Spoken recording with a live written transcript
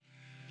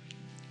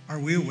Are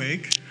we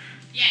awake?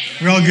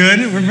 Yes. We're all good?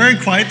 We're very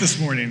quiet this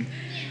morning.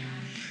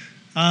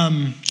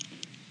 I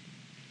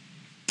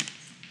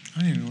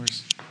don't even know where.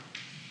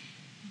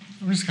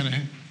 I'm just kind of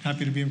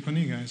happy to be in front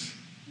of you guys.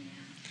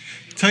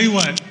 Tell you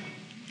what,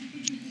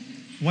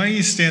 why don't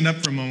you stand up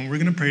for a moment? We're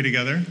going to pray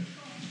together.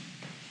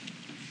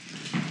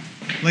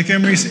 Like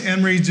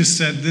Anne-Marie just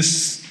said,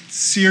 this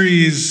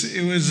series,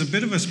 it was a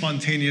bit of a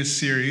spontaneous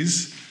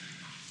series,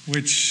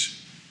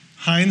 which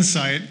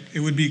hindsight, it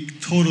would be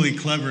totally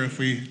clever if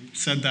we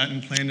said that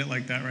and planned it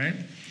like that, right?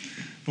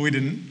 But we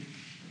didn't.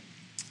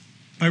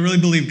 But I really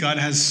believe God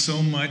has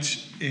so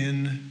much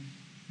in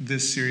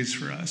this series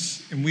for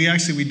us. And we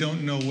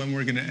don't know when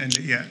we're going to end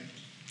it yet.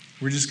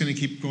 We're just going to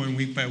keep going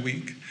week by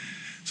week.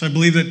 So I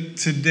believe that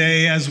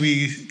today, as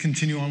we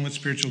continue on with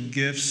spiritual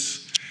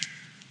gifts,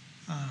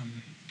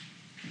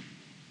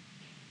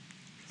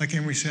 like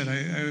Emery said,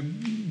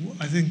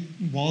 I think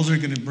walls are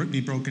going to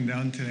be broken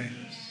down today.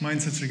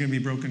 Mindsets are going to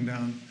be broken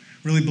down.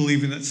 Really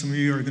believing that some of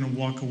you are going to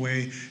walk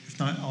away, if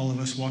not all of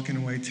us, walking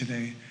away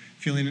today,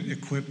 feeling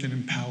equipped and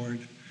empowered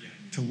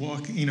to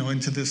walk,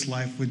 into this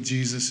life with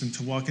Jesus and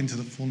to walk into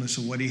the fullness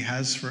of what he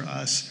has for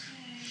us.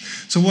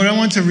 So what I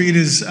want to read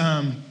is,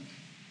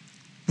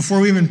 before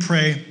we even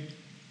pray,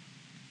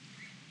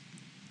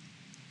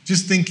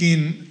 just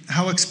thinking,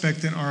 how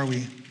expectant are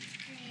we?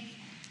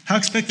 How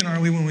expectant are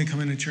we when we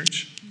come into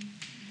church?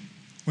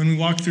 When we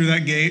walk through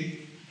that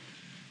gate,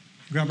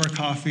 grab our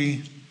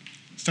coffee,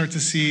 start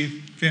to see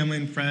family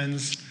and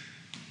friends,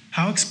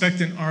 how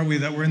expectant are we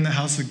that we're in the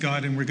house of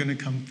God and we're going to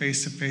come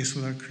face to face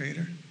with our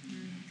Creator?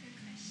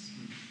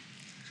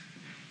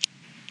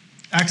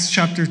 Acts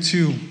chapter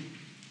 2.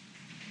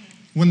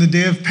 When the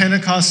day of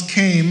Pentecost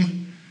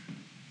came,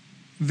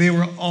 they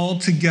were all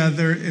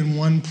together in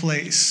one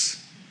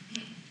place.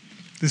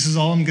 This is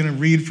all I'm going to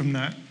read from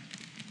that.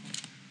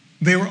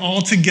 They were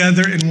all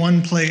together in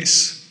one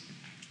place.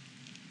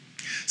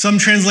 Some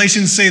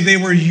translations say they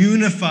were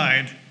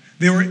unified.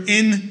 They were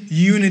in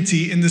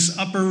unity in this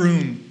upper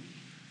room.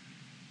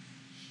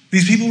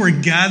 These people were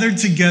gathered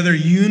together,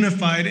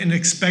 unified, and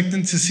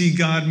expectant to see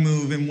God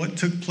move. And what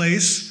took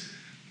place?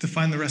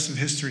 Define the rest of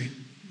history.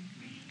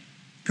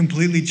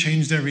 Completely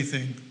changed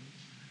everything.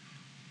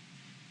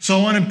 So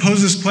I want to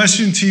pose this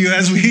question to you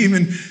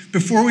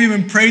before we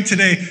even pray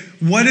today.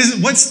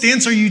 What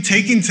stance are you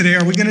taking today?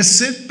 Are we going to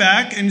sit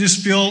back and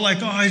just feel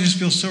like, I just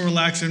feel so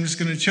relaxed, I'm just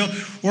going to chill?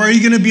 Or are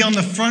you going to be on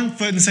the front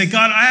foot and say,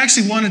 God, I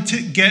actually want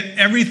to get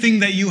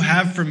everything that you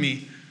have for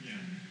me? Yeah.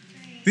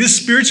 This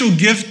spiritual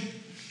gift,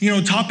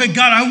 topic,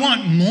 God, I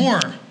want more.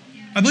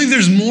 I believe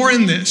there's more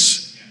in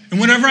this. And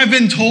whatever I've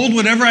been told,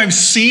 whatever I've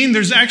seen,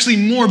 there's actually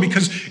more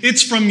because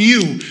it's from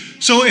you.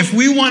 So if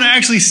we want to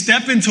actually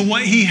step into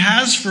what he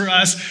has for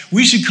us,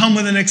 we should come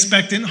with an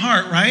expectant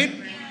heart, right?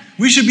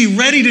 We should be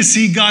ready to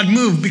see God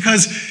move,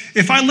 because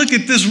if I look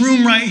at this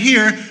room right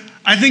here,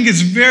 I think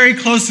it's very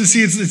close to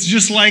see it's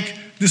just like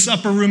this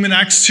upper room in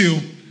Acts 2.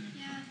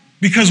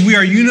 Because we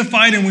are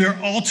unified and we are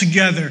all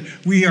together.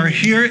 We are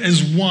here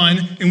as one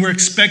and we're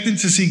expectant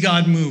to see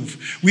God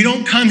move. We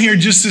don't come here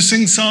just to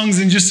sing songs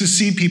and just to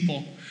see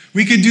people.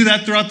 We could do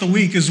that throughout the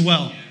week as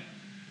well.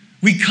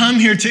 We come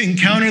here to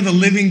encounter the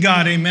living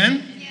God,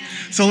 amen? Yeah.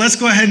 So let's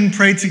go ahead and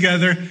pray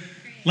together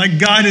like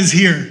God is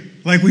here,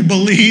 like we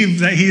believe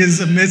that he is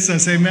amidst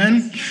us,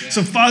 amen? Yeah.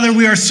 So Father,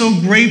 we are so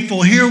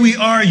grateful. Here we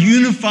are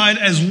unified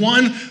as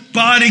one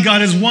body,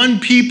 God, as one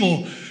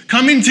people,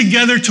 coming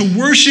together to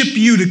worship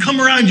you, to come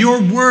around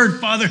your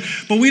word, Father.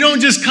 But we don't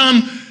just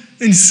come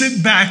and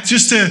sit back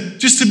just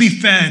to be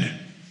fed.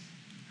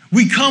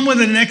 We come with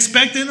an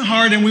expectant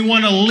heart and we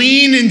want to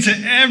lean into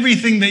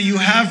everything that you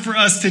have for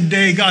us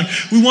today, God.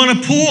 We want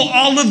to pull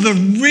all of the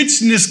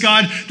richness,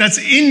 God, that's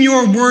in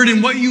your word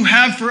and what you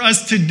have for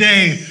us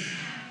today.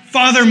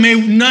 Father, may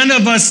none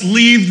of us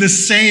leave the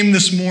same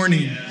this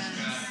morning.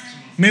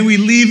 May we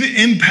leave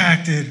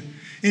impacted.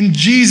 In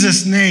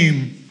Jesus'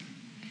 name,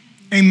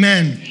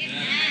 amen.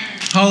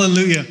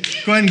 Hallelujah.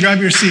 Go ahead and grab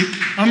your seat.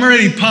 I'm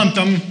already pumped.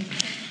 I'm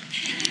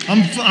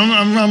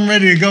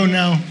ready to go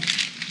now.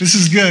 This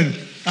is good.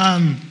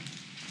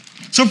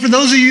 So for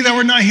those of you that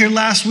were not here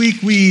last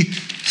week, we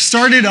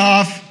started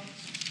off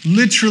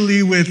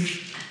literally with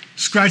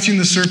scratching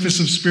the surface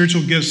of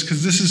spiritual gifts,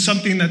 because this is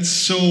something that's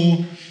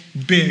so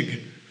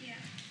big.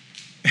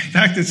 In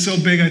fact, it's so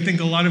big, I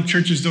think a lot of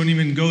churches don't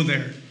even go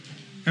there.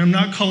 And I'm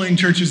not calling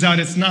churches out.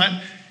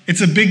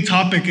 It's a big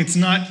topic. It's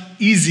not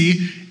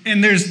easy.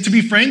 And to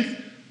be frank,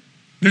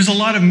 there's a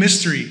lot of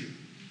mystery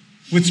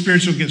with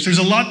spiritual gifts. There's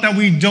a lot that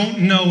we don't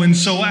know. And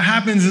so what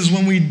happens is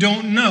when we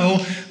don't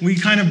know, we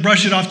kind of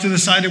brush it off to the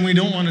side and we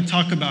don't want to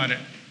talk about it.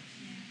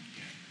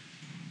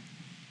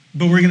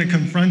 But we're going to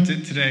confront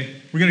it today.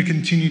 We're going to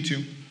continue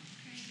to.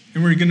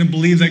 And we're going to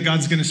believe that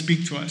God's going to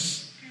speak to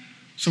us.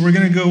 So we're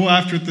going to go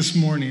after it this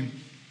morning.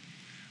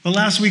 But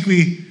last week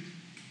we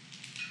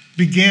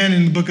began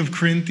in the book of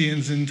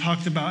Corinthians and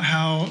talked about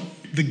how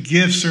the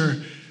gifts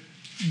are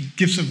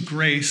gifts of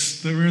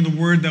grace. The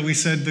word that we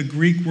said, the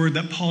Greek word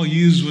that Paul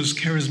used was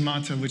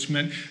charismata, which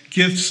meant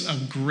gifts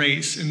of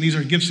grace. And these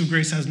are gifts of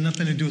grace that has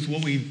nothing to do with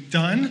what we've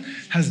done,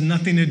 has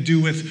nothing to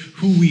do with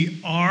who we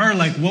are,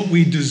 like what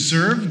we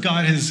deserve.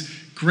 God has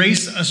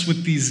graced us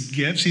with these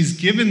gifts. He's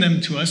given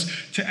them to us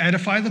to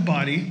edify the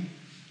body,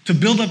 to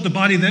build up the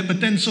body,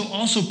 but then so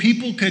also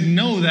people could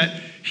know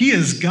that he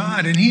is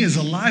God and he is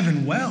alive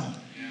and well,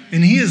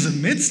 and he is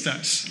amidst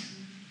us.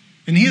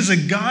 And he is a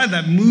God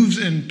that moves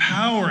in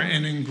power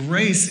and in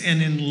grace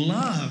and in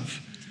love.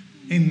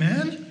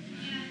 Amen?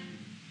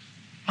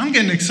 I'm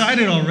getting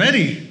excited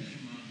already.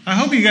 I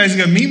hope you guys are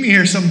going to meet me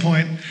here some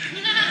point.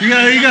 You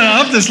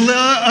got to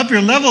up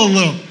your level a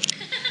little.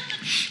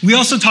 We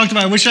also talked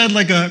about, I wish I had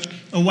like a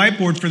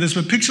whiteboard for this,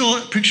 but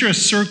picture a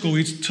circle.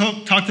 We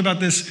talked about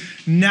this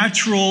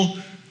natural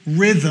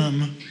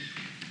rhythm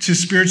to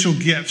spiritual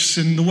gifts.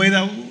 And the way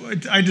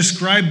that I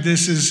described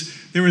this is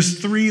there was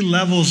 3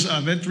 levels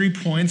of it, 3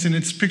 points, and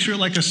it's picture it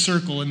like a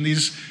circle. And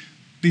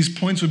these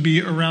points would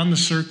be around the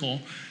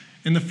circle.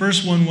 And the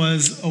first one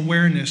was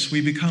awareness.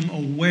 We become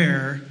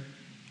aware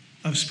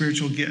of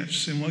spiritual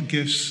gifts and what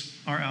gifts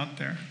are out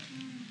there.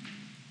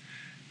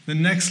 The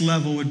next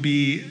level would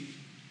be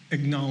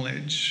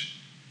acknowledge.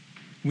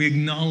 We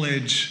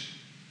acknowledge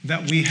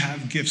that we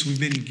have gifts. We've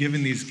been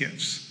given these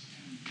gifts.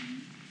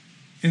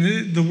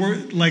 And the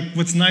word, like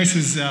what's nice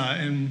is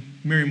in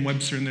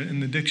Merriam-Webster in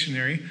the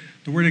dictionary,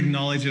 the word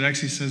acknowledge, it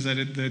actually says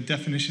that the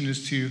definition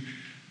is to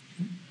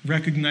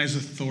recognize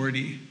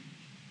authority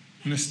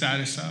and the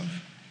status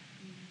of.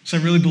 So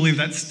I really believe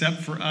that step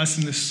for us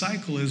in this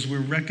cycle is we're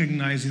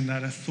recognizing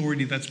that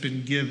authority that's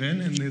been given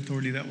and the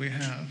authority that we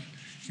have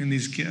in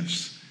these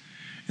gifts.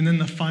 And then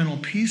the final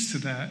piece to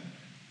that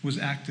was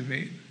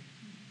activate,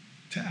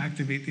 to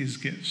activate these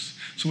gifts.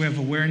 So we have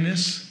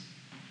awareness,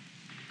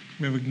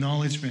 we have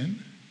acknowledgement,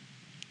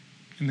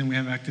 and then we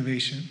have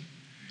activation.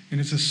 And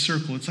it's a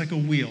circle, it's like a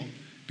wheel,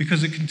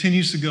 because it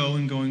continues to go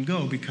and go and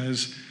go,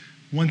 because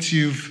once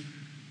you've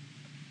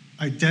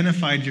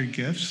identified your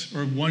gifts,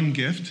 or one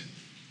gift,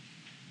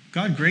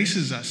 God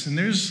graces us, and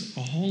there's a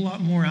whole lot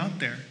more out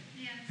there.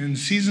 Yeah. And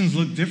seasons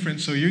look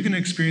different, so you're going to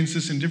experience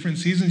this in different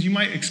seasons. You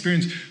might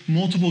experience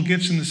multiple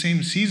gifts in the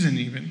same season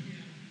even.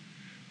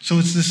 So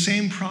it's the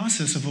same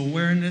process of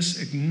awareness,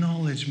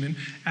 acknowledgement,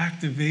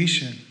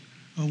 activation.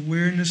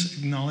 Awareness,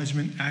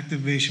 acknowledgement,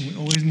 activation. We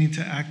always need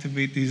to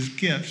activate these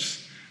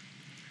gifts.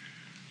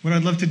 What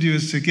I'd love to do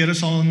is to get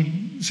us all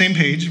on the same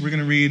page. We're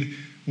going to read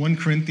 1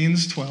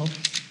 Corinthians 12.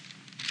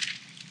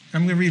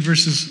 I'm going to read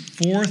verses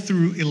 4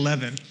 through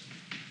 11.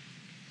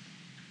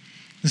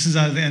 This is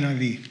out of the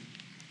NIV.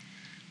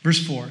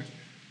 Verse 4.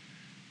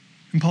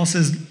 And Paul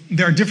says,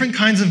 there are different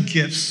kinds of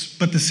gifts,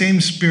 but the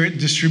same Spirit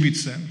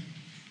distributes them.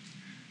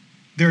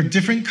 There are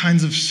different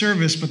kinds of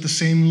service, but the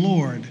same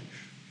Lord.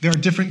 There are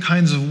different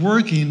kinds of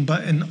working,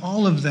 but in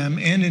all of them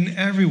and in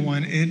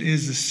everyone, it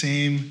is the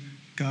same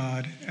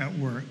God at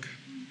work.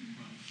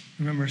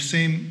 Remember,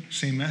 same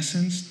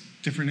essence,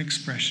 different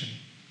expression.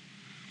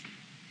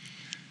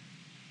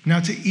 Now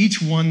to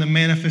each one, the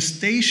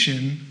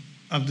manifestation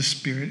of the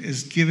Spirit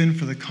is given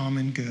for the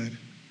common good.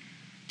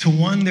 To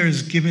one, there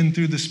is given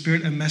through the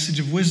Spirit a message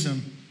of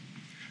wisdom.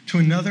 To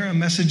another, a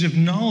message of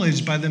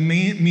knowledge by the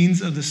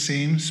means of the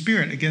same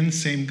Spirit. Again,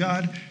 same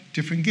God,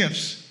 different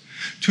gifts.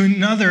 To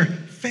another,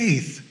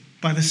 faith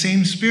by the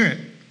same Spirit.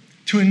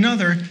 To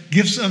another,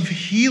 gifts of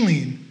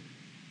healing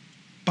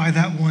by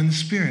that one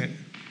Spirit.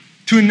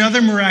 To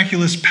another,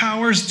 miraculous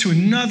powers. To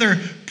another,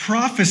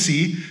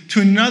 prophecy.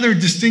 To another,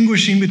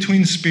 distinguishing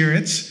between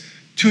spirits.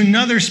 To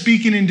another,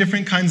 speaking in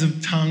different kinds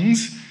of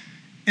tongues.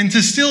 And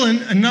to still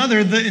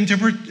another, the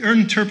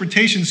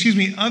interpretation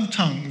of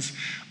tongues.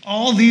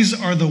 All these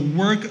are the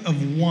work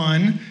of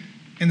one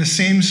and the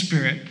same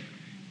Spirit.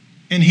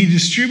 And he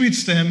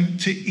distributes them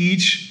to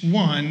each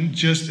one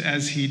just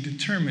as he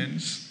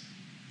determines.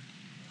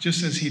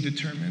 Just as he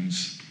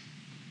determines.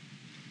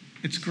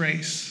 It's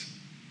grace.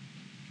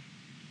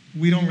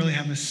 We don't really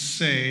have a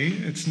say.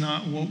 It's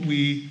not what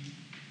we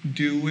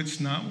do. It's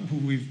not who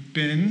we've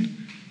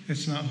been.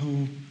 It's not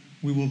who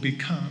we will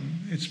become.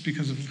 It's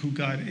because of who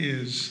God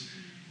is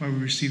why we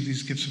receive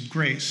these gifts of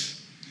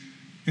grace.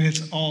 And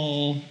it's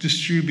all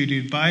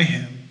distributed by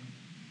him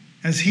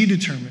as he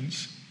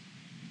determines.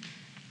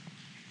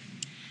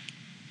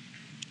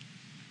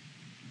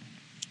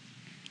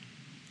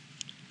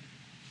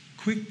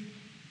 Quick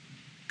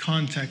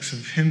context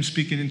of him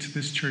speaking into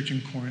this church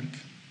in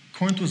Corinth.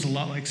 Corinth was a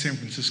lot like San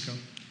Francisco.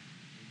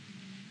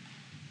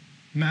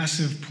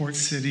 Massive port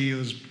city. It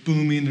was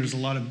booming. There's a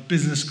lot of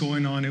business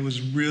going on. It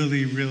was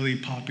really, really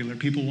popular.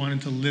 People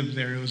wanted to live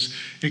there. It was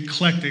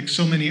eclectic.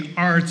 So many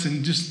arts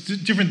and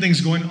just different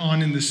things going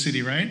on in the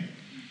city, right?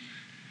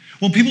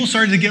 Well, people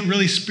started to get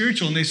really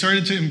spiritual, and they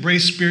started to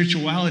embrace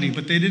spirituality,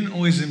 but they didn't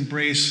always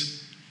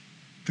embrace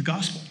the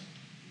gospel.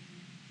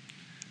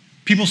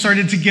 People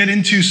started to get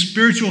into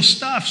spiritual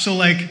stuff. So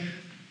like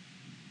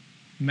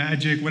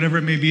magic, whatever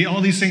it may be,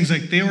 all these things,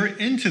 like they were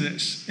into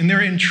this and they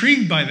were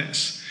intrigued by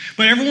this.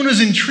 But everyone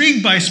was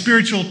intrigued by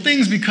spiritual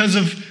things because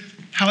of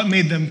how it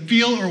made them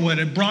feel or what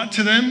it brought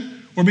to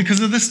them, or because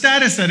of the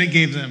status that it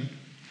gave them.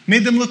 It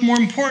made them look more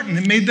important.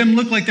 It made them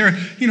look like they're,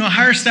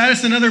 higher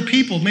status than other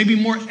people, maybe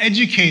more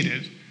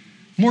educated,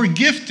 more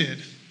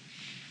gifted.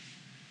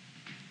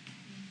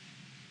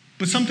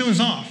 But something was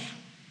off.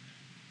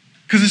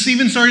 Because this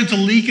even started to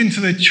leak into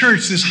the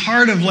church, this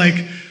heart of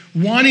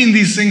wanting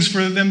these things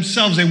for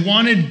themselves. They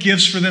wanted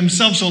gifts for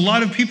themselves. So a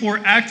lot of people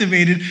were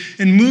activated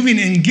and moving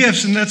in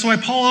gifts. And that's why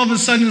Paul all of a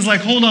sudden is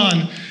like, hold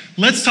on,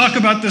 let's talk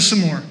about this some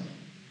more.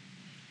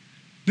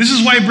 This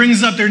is why he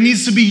brings up there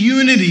needs to be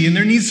unity and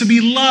there needs to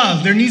be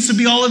love. There needs to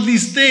be all of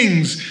these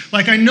things.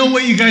 I know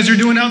what you guys are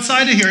doing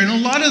outside of here. And a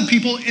lot of the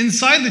people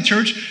inside the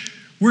church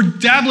were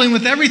dabbling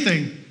with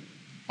everything.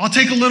 I'll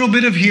take a little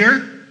bit of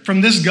here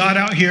from this God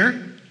out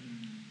here.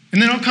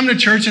 And then I'll come to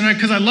church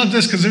because I love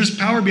this because there's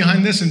power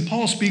behind this. And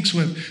Paul speaks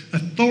with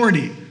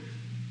authority.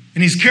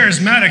 And he's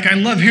charismatic. I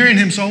love hearing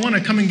him. So I want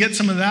to come and get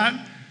some of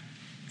that.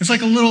 It's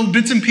like a little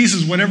bits and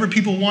pieces, whatever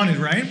people wanted,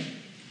 right?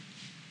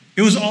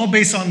 It was all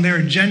based on their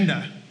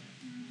agenda.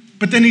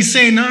 But then he's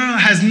saying, no, it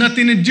has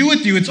nothing to do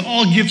with you. It's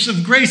all gifts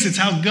of grace. It's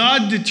how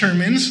God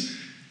determines.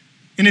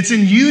 And it's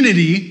in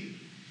unity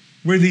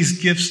where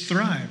these gifts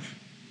thrive.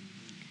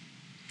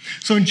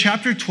 So in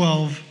chapter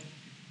 12,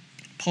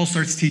 Paul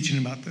starts teaching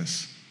about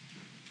this.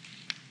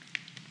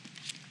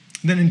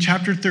 Then in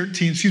chapter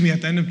 13,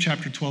 at the end of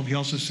chapter 12, he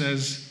also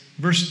says,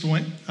 verse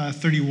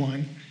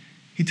 31,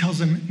 he tells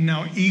them,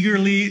 now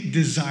eagerly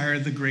desire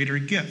the greater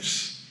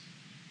gifts.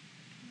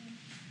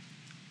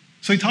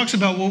 So he talks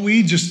about what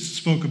we just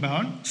spoke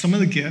about, some of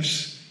the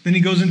gifts. Then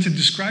he goes into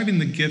describing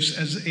the gifts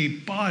as a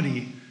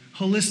body,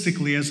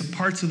 holistically, as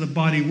parts of the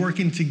body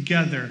working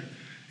together,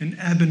 an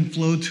ebb and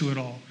flow to it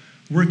all,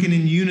 working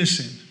in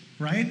unison,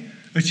 right?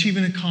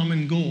 Achieving a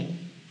common goal.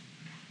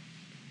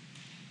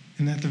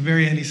 And at the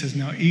very end, he says,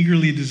 now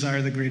eagerly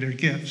desire the greater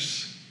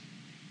gifts.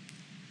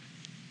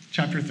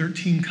 Chapter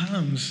 13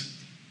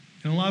 comes.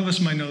 And a lot of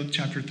us might know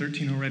chapter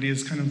 13 already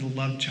as kind of the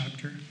love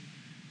chapter.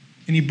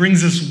 And he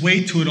brings this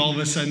weight to it all of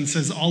a sudden,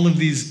 says all of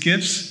these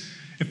gifts,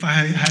 if I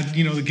had,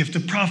 the gift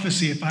of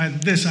prophecy, if I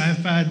had this,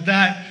 if I had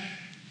that,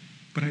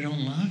 but I don't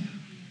love.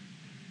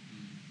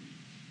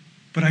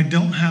 But I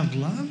don't have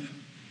love,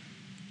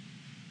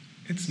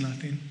 it's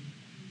nothing.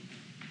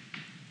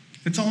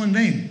 It's all in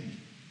vain.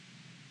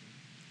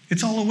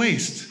 It's all a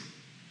waste.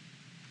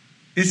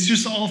 It's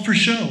just all for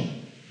show.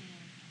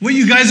 What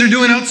you guys are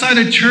doing outside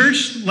of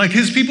church, like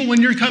his people,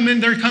 when they're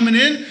coming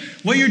in,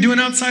 what you're doing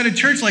outside of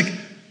church,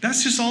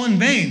 that's just all in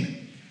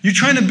vain. You're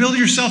trying to build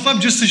yourself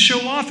up just to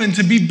show off and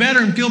to be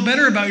better and feel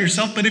better about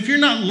yourself. But if you're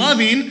not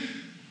loving,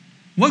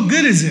 what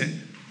good is it?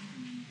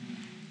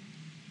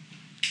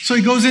 So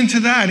he goes into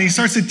that and he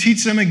starts to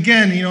teach them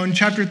again, in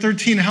chapter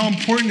 13, how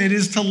important it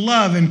is to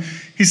love. And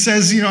he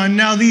says, and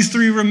now these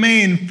three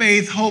remain,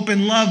 faith, hope,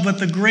 and love. But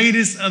the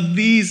greatest of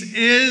these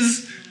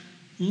is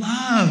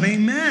love.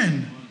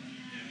 Amen.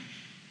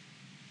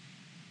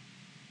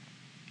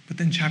 But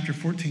then chapter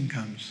 14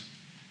 comes.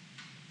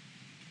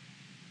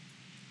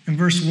 In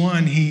verse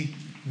 1, he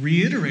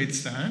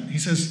reiterates that. He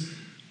says,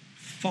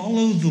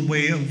 follow the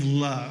way of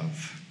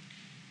love.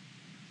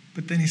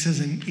 But then he says,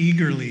 and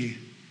eagerly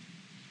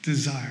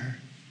desire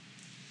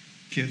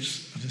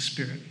gifts of the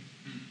Spirit.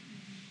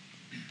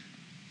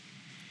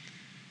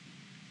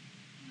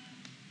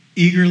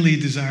 Eagerly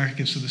desire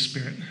gifts of the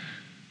Spirit.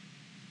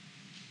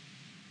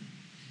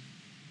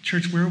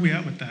 Church, where are we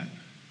at with that?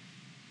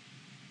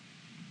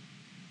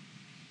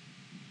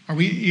 Are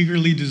we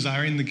eagerly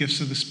desiring the gifts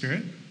of the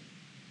Spirit?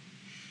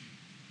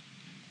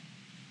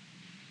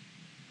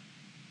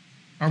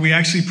 Are we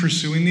actually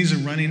pursuing these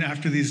and running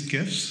after these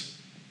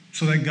gifts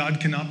so that God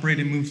can operate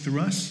and move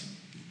through us?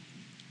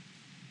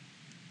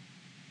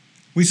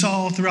 We saw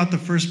all throughout the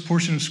first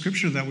portion of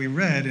Scripture that we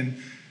read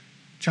in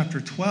chapter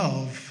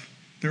 12,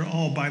 they're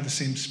all by the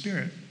same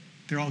Spirit.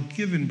 They're all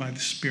given by the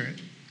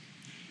Spirit.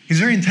 He's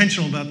very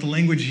intentional about the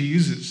language he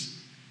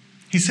uses.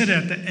 He said it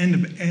at the end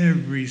of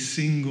every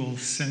single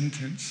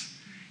sentence.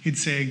 He'd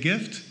say a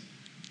gift,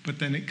 but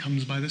then it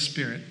comes by the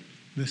Spirit,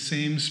 the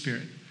same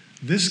Spirit.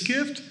 This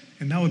gift,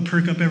 and that would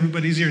perk up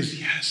everybody's ears.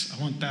 Yes,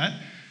 I want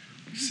that.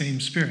 Same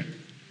Spirit.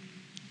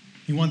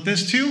 You want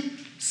this too?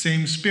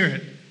 Same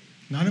Spirit.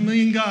 Not a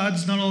million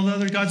gods, not all the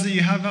other gods that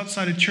you have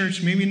outside of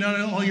church, maybe not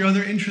all your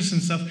other interests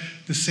and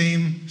stuff. The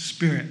same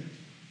Spirit.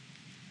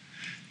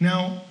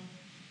 Now,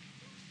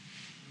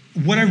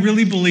 what I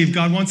really believe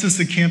God wants us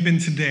to camp in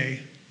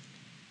today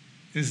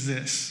is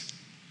this.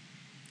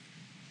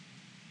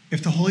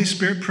 If the Holy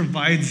Spirit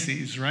provides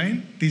these,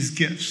 right? These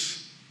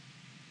gifts,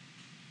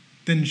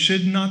 then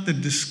should not the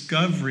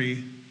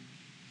discovery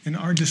and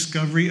our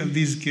discovery of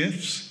these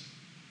gifts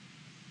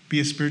be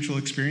a spiritual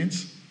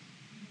experience?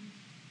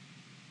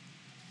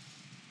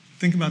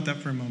 Think about that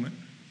for a moment.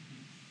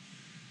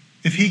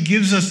 If he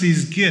gives us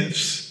these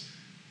gifts,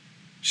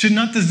 should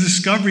not the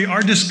discovery,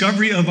 our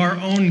discovery of our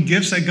own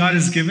gifts that God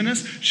has given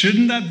us,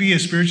 shouldn't that be a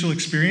spiritual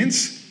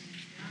experience?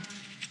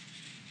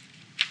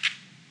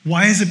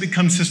 Why has it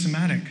become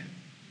systematic?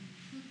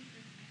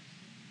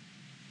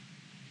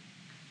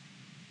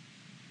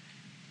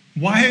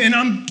 Why? And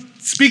I'm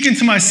speaking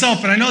to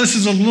myself, and I know this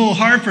is a little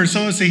hard for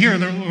someone to hear.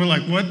 We're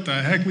like, what the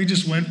heck? We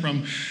just went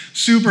from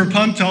super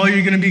pumped to all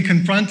you're going to be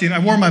confronting. I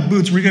wore my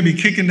boots. We're going to be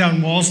kicking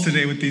down walls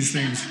today with these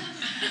things.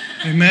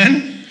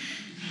 Amen?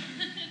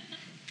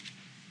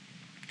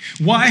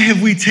 Why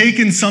have we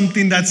taken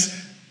something that's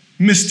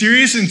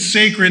mysterious and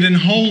sacred and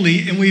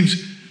holy, and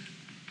we've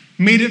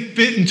made it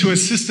fit into a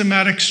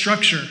systematic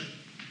structure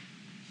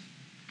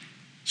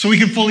so we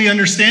can fully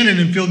understand it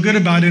and feel good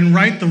about it and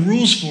write the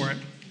rules for it?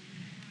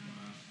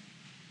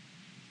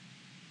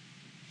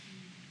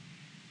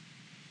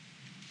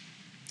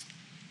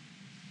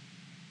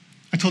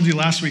 I told you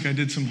last week I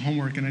did some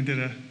homework and I did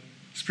a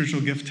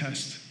spiritual gift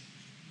test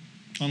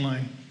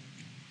online.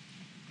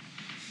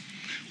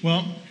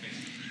 Well,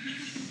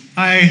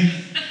 I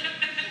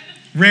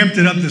ramped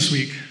it up this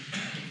week.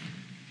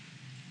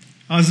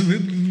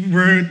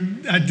 We're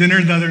at dinner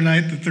the other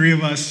night, the three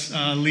of us,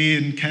 Lee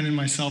and Ken and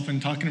myself,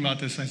 and talking about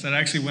this. I said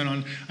I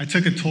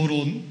took a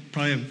total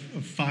probably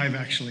of 5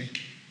 actually.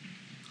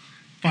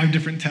 5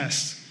 different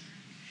tests.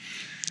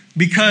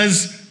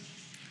 Because,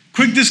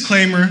 quick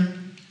disclaimer,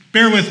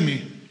 bear with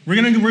me.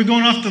 We're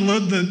going off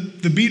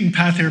the beaten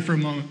path here for a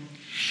moment.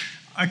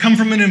 I come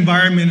from an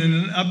environment and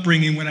an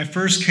upbringing. When I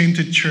first came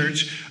to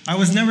church, I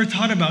was never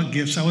taught about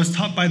gifts. I was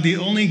taught by the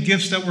only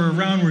gifts that were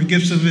around were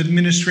gifts of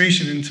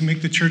administration and to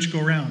make the church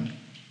go round.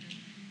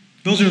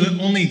 Those are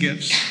the only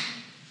gifts.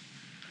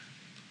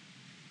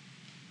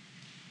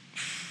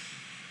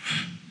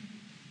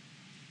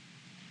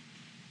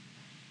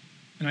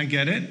 And I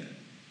get it.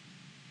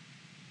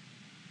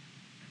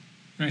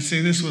 And I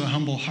say this with a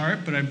humble heart,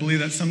 but I believe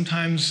that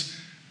sometimes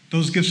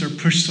those gifts are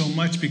pushed so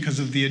much because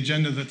of the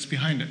agenda that's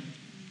behind it,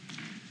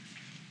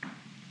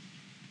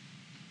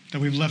 that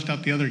we've left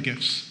out the other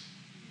gifts.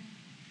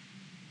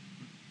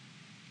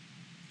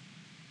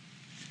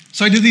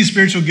 So I did these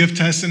spiritual gift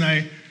tests,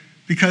 and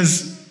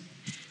because,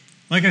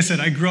 like I said,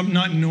 I grew up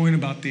not knowing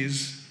about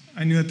these.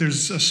 I knew that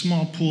there's a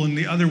small pool, and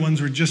the other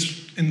ones were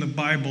just in the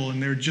Bible,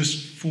 and they're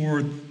just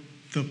for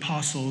the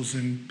apostles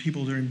and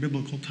people during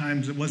biblical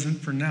times. It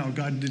wasn't for now.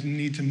 God didn't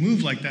need to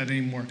move like that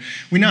anymore.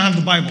 We now have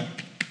the Bible.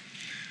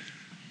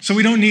 So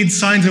we don't need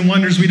signs and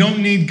wonders. We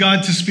don't need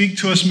God to speak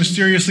to us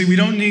mysteriously. We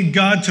don't need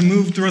God to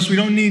move through us. We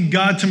don't need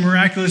God to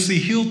miraculously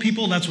heal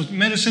people. That's what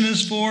medicine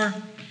is for.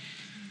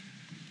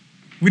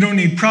 We don't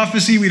need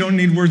prophecy. We don't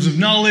need words of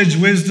knowledge,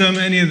 wisdom,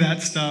 any of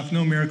that stuff.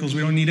 No miracles.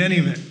 We don't need any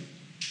of it.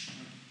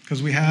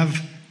 Because we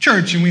have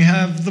church and we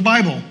have the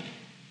Bible.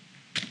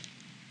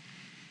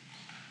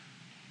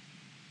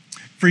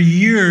 For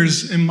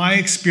years, in my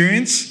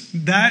experience,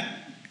 that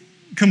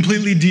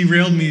completely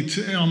derailed me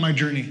on my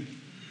journey.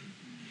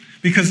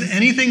 Because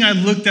anything I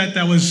looked at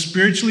that was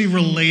spiritually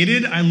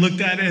related, I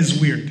looked at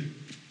as weird.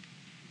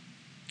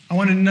 I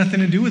wanted nothing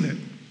to do with it.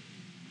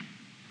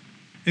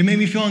 It made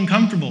me feel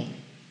uncomfortable.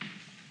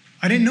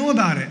 I didn't know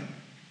about it.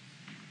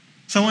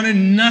 So I wanted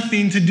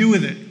nothing to do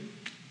with it.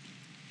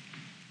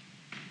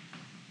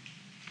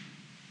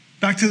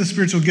 Back to the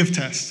spiritual gift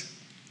test.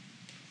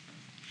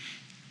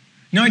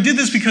 Now, I did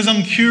this because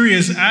I'm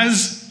curious,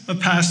 as a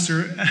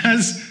pastor,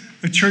 as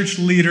a church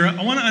leader,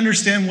 I want to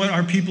understand what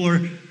our people are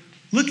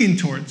looking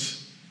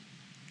towards.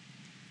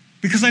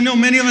 Because I know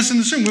many of us in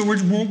this room,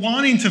 we're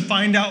wanting to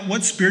find out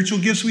what spiritual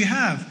gifts we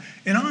have.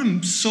 And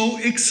I'm so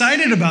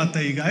excited about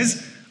that, you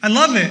guys. I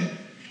love it.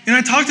 And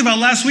I talked about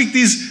last week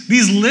these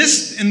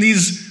lists and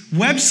these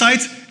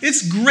websites.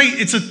 It's great.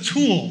 It's a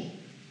tool.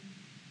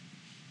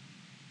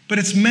 But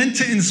it's meant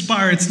to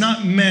inspire. It's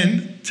not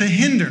meant to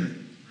hinder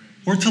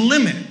or to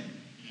limit.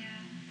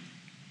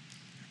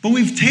 But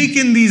we've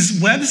taken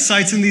these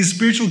websites and these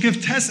spiritual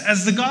gift tests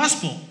as the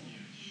gospel.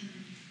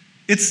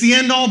 It's the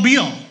end-all,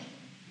 be-all.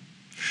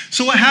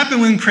 So what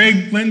happened when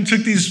Craig went and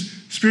took these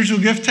spiritual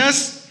gift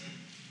tests?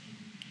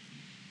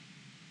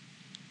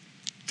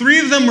 3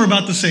 of them were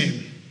about the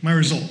same, my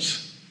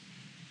results.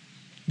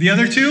 The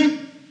other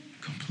 2,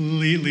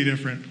 completely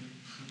different.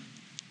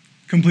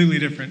 Completely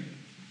different.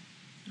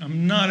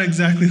 I'm not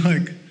exactly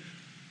like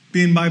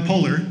being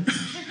bipolar.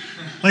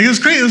 Like,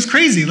 it was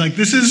crazy. Like,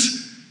 this is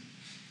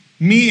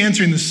me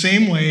answering the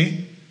same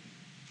way,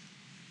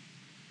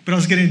 but I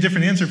was getting a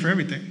different answer for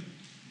everything.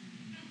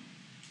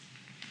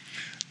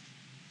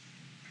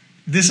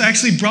 This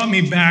actually brought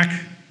me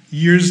back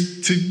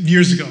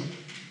years ago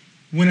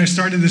when I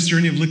started this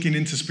journey of looking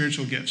into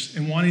spiritual gifts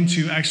and wanting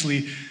to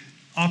actually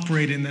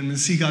operate in them and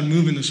see God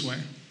move in this way.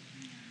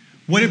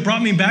 What it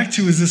brought me back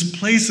to is this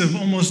place of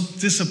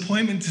almost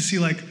disappointment to see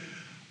like,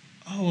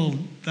 oh, well,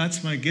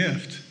 that's my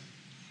gift.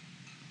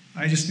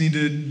 I just need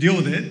to deal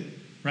with it,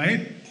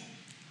 right?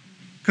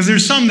 Because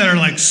there's some that are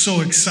like so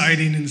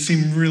exciting and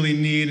seem really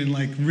neat and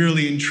like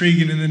really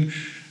intriguing, and then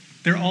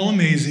they're all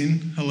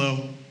amazing.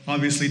 Hello,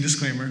 obviously,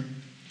 disclaimer.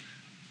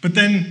 But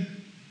then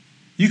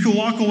you could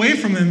walk away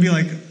from it and be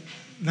like,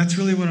 that's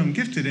really what I'm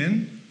gifted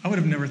in. I would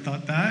have never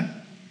thought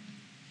that.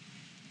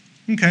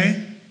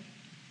 Okay.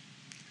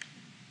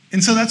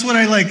 And so that's what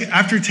I like,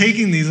 after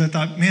taking these, I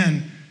thought,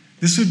 man,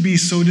 this would be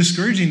so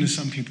discouraging to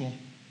some people.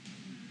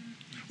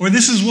 Or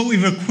this is what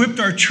we've equipped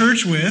our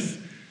church with.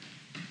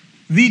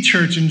 the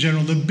church in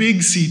general, the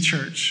big C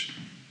church.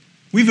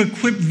 We've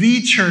equipped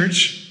the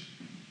church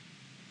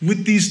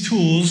with these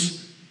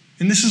tools,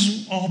 and this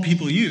is all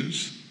people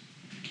use.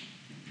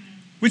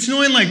 Which,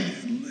 knowing, like,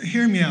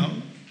 hear me out,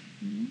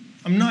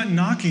 I'm not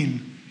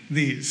knocking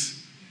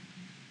these.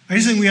 I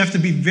just think we have to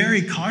be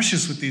very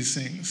cautious with these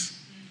things.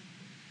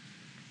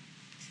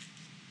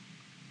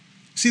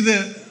 See,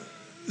 the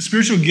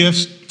spiritual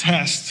gifts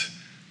test,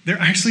 they're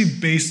actually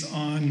based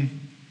on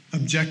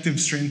objective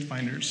strength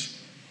finders.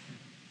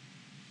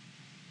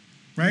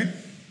 Right?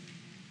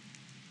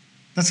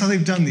 That's how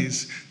they've done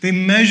these. They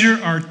measure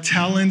our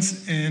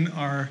talents and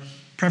our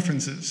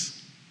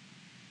preferences.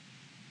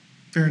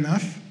 Fair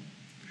enough?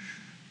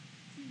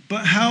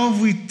 But how have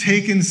we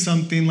taken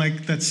something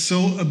like that's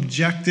so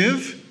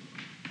objective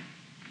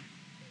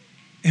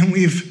and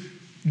we've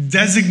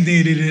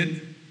designated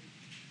it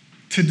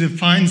to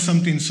define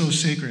something so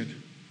sacred?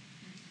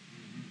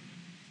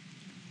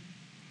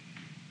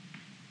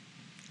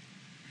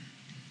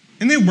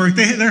 And they work,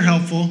 they're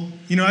helpful.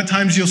 You know, at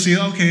times you'll see,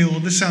 okay, well,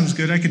 this sounds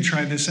good. I could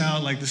try this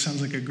out. Like, this sounds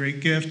like a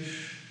great gift.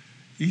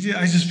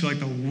 I just feel like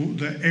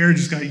the air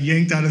just got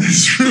yanked out of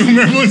this room.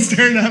 Everyone's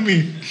staring at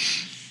me.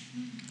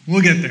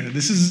 We'll get there.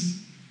 This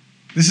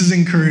is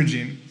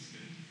encouraging.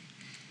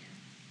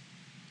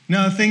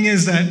 Now, the thing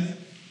is that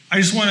I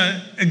just want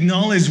to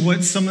acknowledge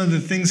what some of the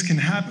things can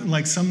happen,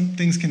 like some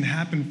things can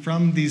happen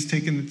from these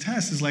taking the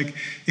test. Is like,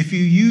 if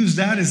you use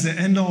that as the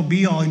end-all,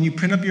 be-all, and you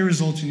print up your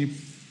results and you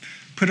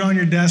put it on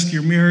your desk,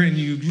 your mirror, and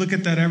you look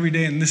at that every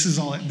day, and this is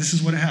what I have, this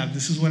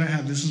is what I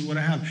have, this is what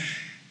I have.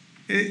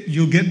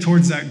 You'll get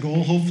towards that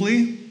goal,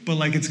 hopefully, but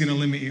like it's going to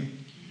limit you.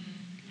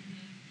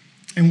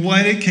 And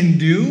what it can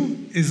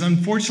do is,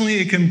 unfortunately,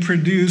 it can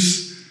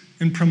produce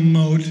and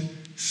promote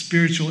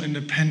spiritual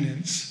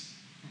independence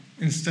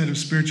instead of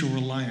spiritual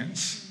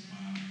reliance.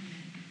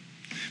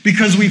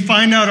 Because we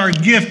find out our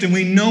gift and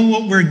we know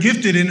what we're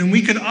gifted in, and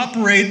we could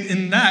operate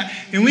in that,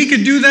 and we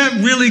could do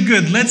that really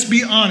good. Let's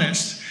be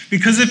honest.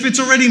 Because if it's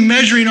already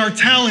measuring our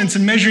talents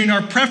and measuring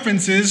our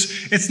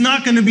preferences, it's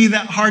not going to be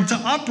that hard to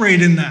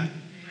operate in that.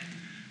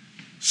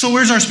 So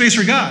where's our space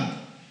for God?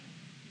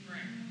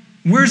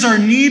 Where's our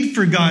need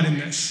for God in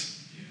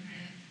this?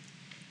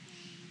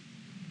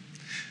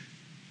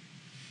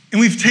 And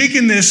we've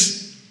taken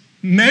this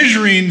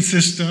measuring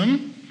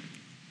system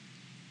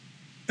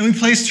and we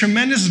place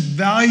tremendous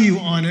value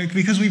on it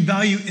because we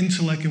value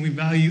intellect and we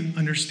value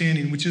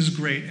understanding, which is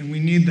great, and we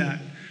need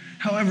that.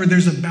 However,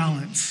 there's a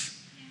balance.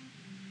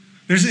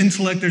 There's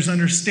intellect, there's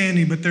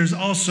understanding, but there's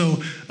also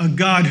a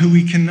God who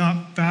we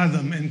cannot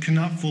fathom and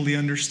cannot fully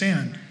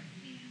understand.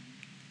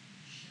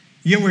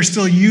 Yet we're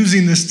still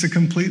using this to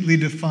completely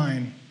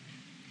define.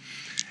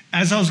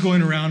 As I was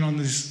going around on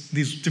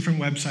these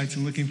different websites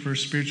and looking for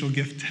spiritual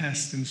gift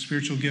tests and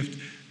spiritual gift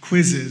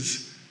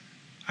quizzes,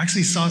 I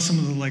actually saw some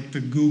of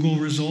the Google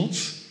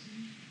results.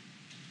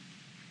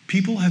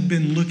 People have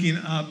been looking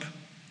up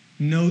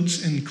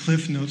notes and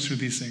cliff notes for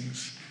these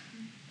things.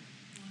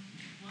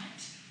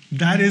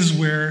 That is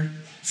where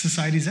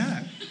society's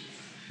at.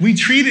 We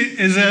treat it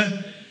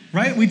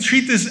as we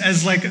treat this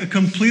as like a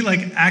complete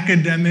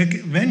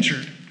academic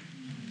venture.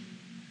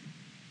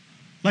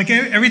 Like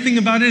everything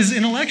about it is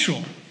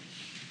intellectual.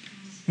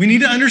 We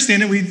need to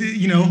understand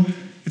it.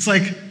 It's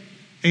like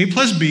A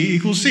plus B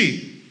equals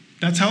C.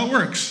 That's how it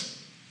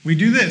works. We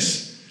do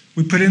this.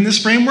 We put it in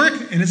this framework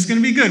and it's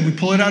going to be good. We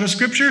pull it out of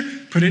scripture,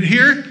 put it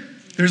here.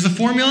 There's the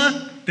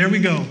formula. There we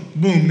go.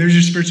 Boom, there's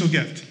your spiritual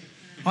gift.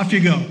 Off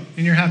you go,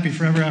 and you're happy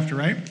forever after,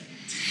 right?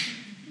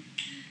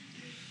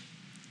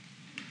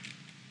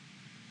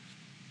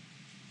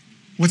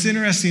 What's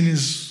interesting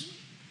is,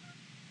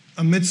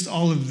 amidst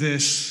all of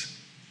this,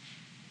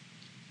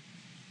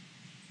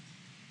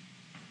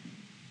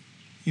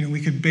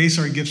 we could base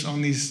our gifts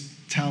on these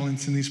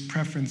talents and these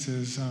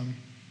preferences.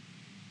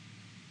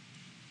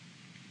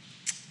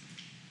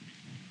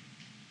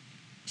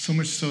 So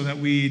much so that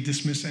we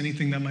dismiss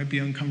anything that might be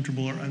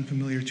uncomfortable or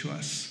unfamiliar to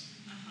us.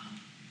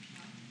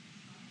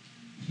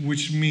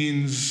 Which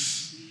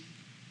means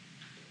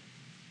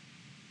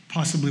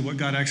possibly what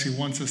God actually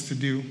wants us to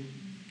do.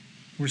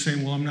 We're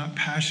saying, well, I'm not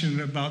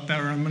passionate about that,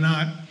 or I'm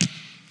not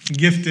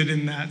gifted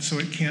in that, so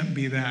it can't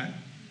be that.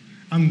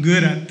 I'm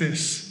good at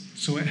this,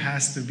 so it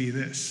has to be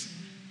this.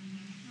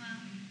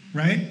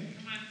 Right?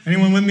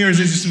 Anyone with me, or is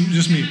it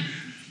just me?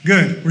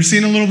 Good. We're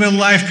seeing a little bit of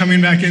life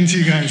coming back into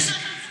you guys.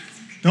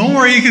 Don't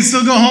worry, you can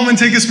still go home and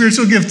take a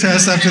spiritual gift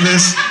test after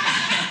this.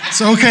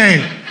 It's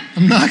okay.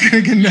 I'm not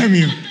going to condemn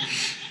you.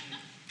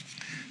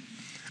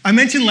 I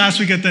mentioned last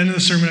week at the end of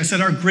the sermon, I said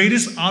our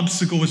greatest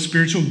obstacle with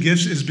spiritual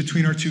gifts is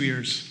between our two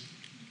ears.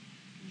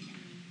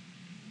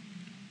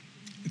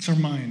 It's our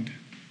mind.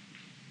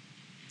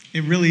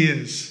 It really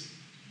is.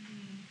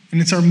 And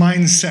it's our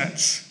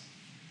mindsets.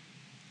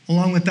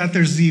 Along with that,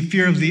 there's the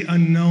fear of the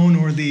unknown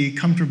or the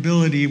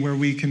comfortability where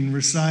we can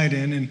reside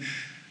in. And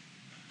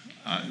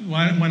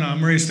why not?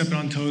 I'm already stepping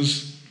on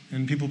toes,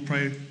 and people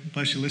probably,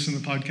 bless you, listen to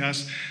the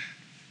podcast.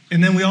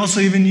 And then we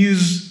also even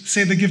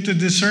say the gift of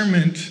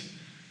discernment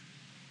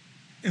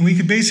And we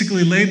could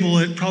basically label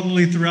it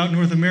probably throughout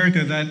North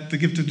America that the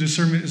gift of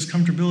discernment is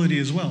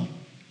comfortability as well.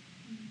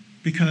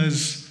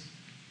 Because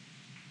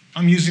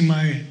I'm using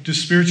my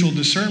spiritual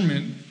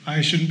discernment.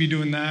 I shouldn't be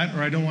doing that,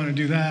 or I don't want to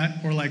do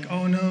that, or like,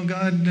 oh no,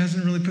 God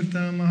hasn't really put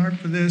that on my heart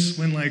for this,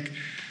 when like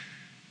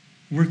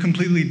we're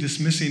completely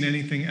dismissing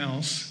anything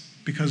else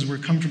because we're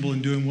comfortable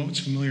in doing what's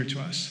familiar to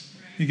us.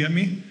 You get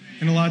me?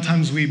 And a lot of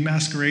times we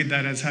masquerade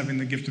that as having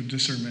the gift of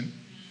discernment.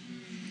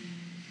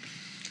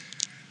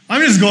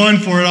 I'm just going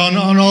for it on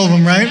all of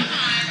them, right?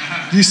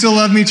 Do you still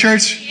love me,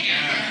 church?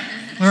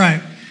 Yeah. All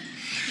right.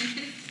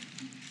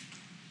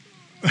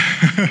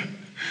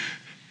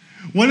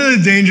 One of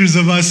the dangers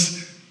of us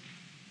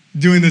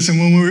doing this, and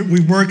when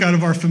we work out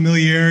of our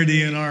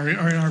familiarity and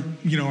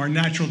our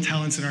natural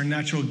talents and our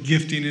natural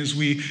gifting, is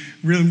we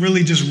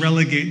really just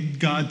relegate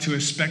God to a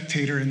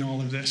spectator in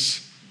all of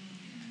this.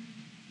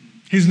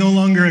 He's no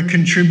longer a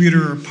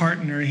contributor or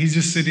partner. He's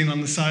just sitting on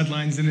the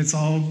sidelines, and it's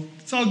all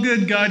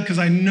good, God, because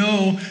I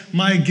know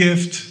my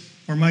gift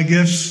or my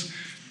gifts,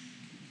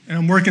 and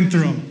I'm working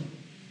through them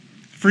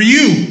for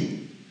you.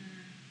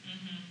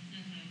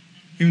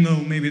 Even though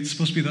maybe it's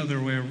supposed to be the other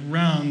way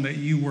around, that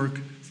you work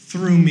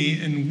through me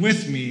and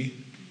with me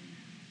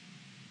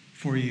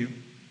for you.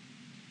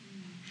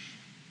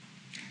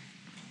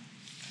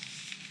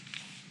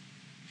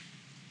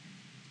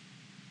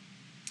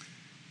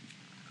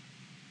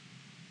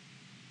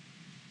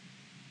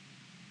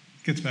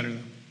 It gets better though.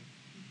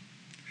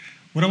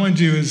 What I want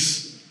to do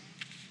is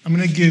I'm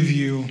going to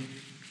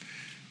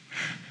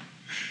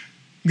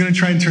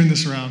try and turn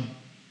this around.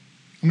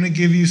 I'm going to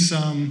give you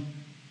some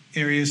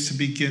areas to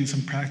begin,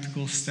 some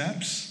practical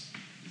steps,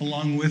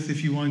 along with,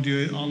 if you want to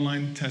do an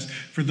online test.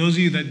 For those of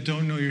you that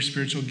don't know your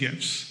spiritual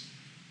gifts,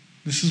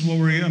 this is what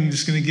I'm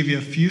just going to give you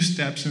a few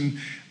steps, and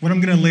what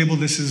I'm going to label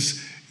this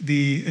is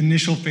the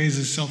initial phase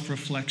is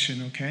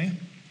self-reflection, okay?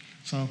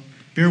 So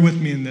bear with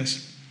me in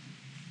this.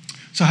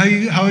 So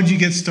how would you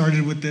get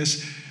started with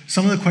this?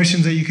 Some of the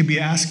questions that you could be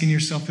asking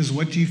yourself is,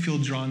 what do you feel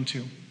drawn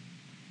to?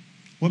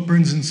 What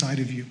burns inside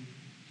of you?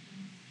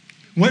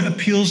 What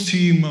appeals to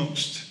you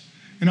most?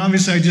 And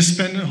obviously I just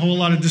spent a whole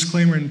lot of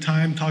disclaimer and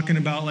time talking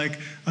about like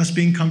us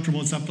being comfortable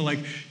and stuff, but like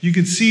you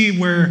could see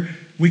where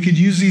we could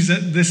use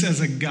this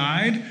as a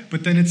guide,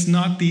 but then it's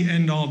not the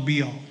end all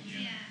be all.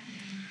 Yeah.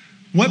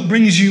 What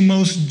brings you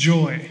most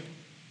joy?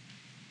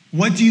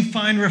 What do you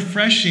find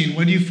refreshing?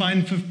 What do you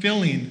find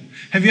fulfilling?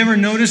 Have you ever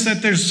noticed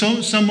that there's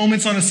some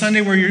moments on a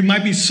Sunday where you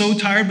might be so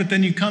tired, but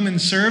then you come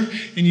and serve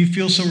and you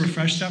feel so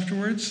refreshed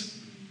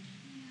afterwards?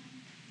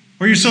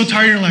 Or you're so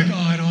tired, you're like,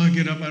 oh, I don't want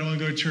to get up, I don't want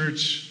to go to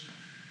church.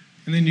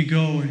 And then you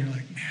go and you're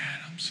like, man,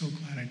 I'm so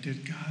glad I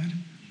did, God.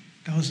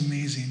 That was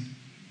amazing.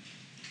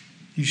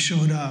 You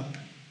showed up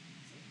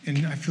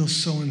and I feel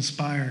so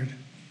inspired.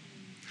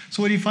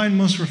 So what do you find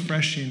most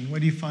refreshing?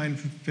 What do you find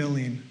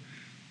fulfilling?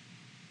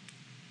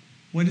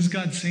 What is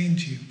God saying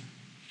to you?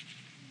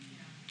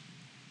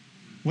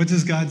 What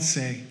does God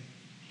say?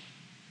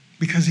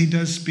 Because he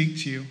does speak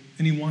to you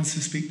and he wants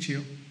to speak to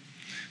you.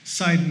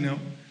 Side note,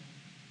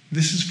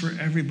 this is for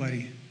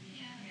everybody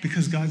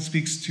because God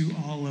speaks to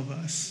all of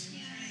us.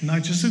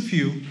 Not just a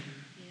few,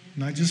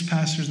 not just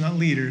pastors, not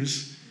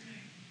leaders,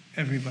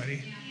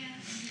 everybody.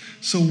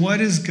 So what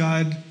is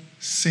God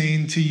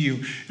saying to you?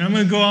 And I'm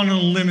going to go on a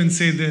limb and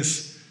say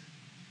this.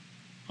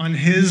 On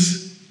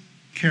his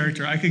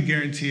character, I could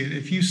guarantee it.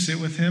 If you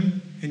sit with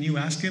him and you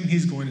ask him,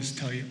 he's going to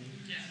tell you.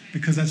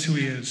 Because that's who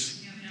he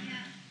is.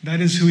 That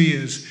is who he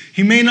is.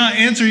 He may not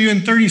answer you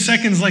in 30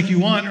 seconds like you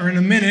want or in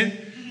a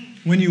minute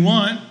when you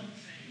want,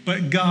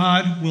 but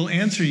God will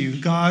answer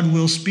you. God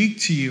will speak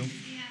to you.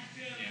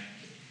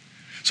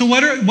 So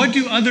what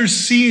do others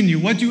see in you?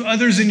 What do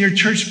others in your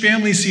church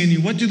family see in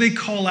you? What do they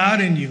call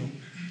out in you?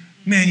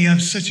 Man, you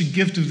have such a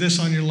gift of this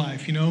on your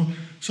life,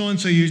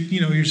 So-and-so,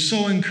 you're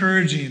so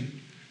encouraging.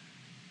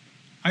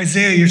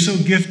 Isaiah, you're so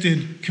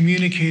gifted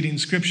communicating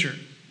scripture.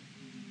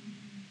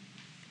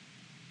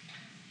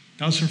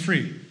 That was for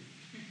free.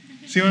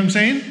 See what I'm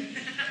saying?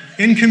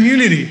 In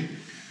community,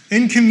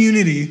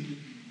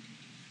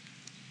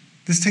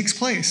 this takes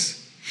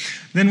place.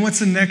 Then what's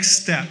the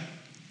next step?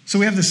 So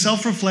we have the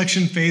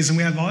self-reflection phase, and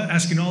we have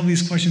asking all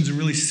these questions and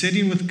really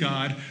sitting with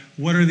God.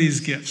 What are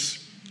these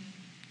gifts?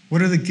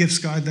 What are the gifts,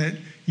 God, that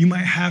you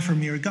might have for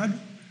me? Or God,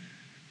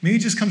 maybe it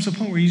just comes to a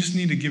point where you just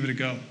need to give it a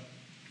go.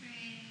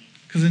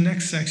 Because the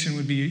next section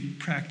would be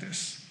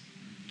practice.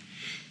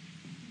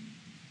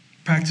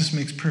 Practice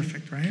makes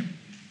perfect, right?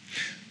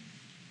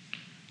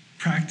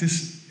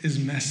 Practice is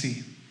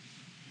messy.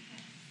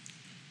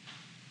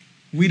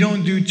 We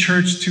don't do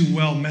church too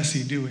well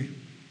messy, do we?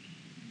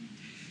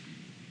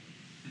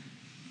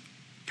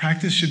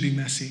 Practice should be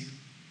messy.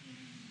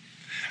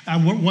 I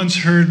once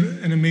heard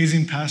an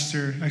amazing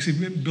pastor,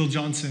 actually Bill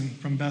Johnson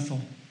from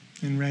Bethel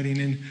in Redding,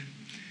 and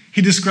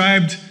he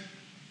described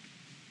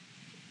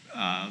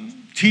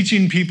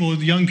teaching people,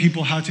 young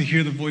people, how to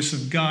hear the voice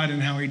of God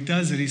and how he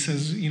does it. He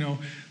says,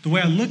 the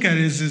way I look at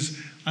it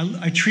is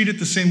I treat it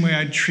the same way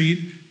I'd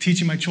treat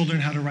teaching my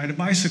children how to ride a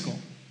bicycle.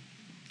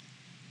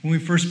 When we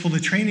first pulled the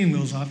training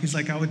wheels off, he's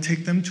like, I would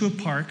take them to a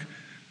park,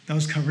 that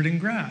was covered in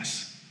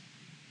grass.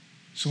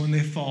 So when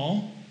they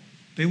fall,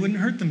 they wouldn't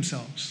hurt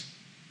themselves.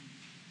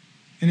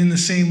 And in the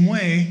same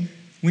way,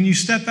 when you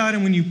step out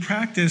and when you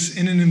practice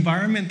in an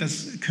environment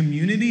that's a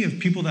community of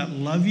people that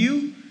love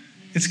you,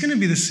 it's going to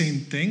be the same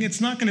thing. It's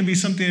not going to be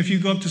something if you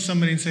go up to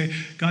somebody and say,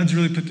 God's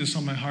really put this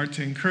on my heart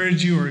to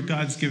encourage you, or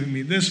God's given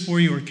me this for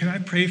you, or can I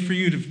pray for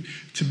you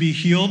to be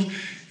healed?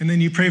 And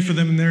then you pray for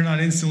them and they're not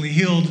instantly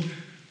healed.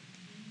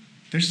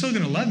 They're still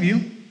going to love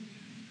you.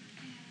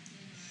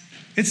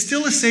 It's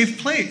still a safe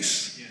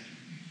place,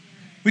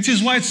 which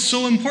is why it's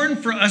so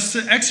important for us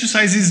to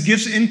exercise these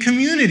gifts in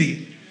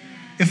community.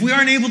 If we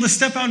aren't able to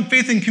step out in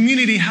faith in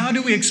community, how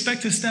do we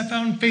expect to step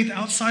out in faith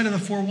outside of the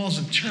four walls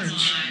of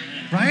church?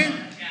 Right?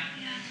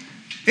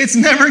 It's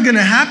never going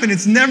to happen.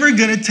 It's never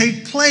going to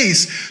take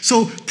place.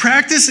 So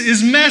practice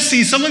is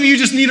messy. Some of you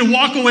just need to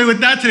walk away with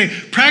that today.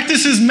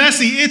 Practice is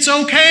messy. It's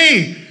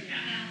okay.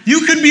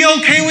 You could be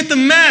okay with the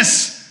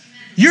mess.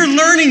 You're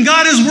learning.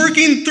 God is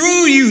working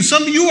through you.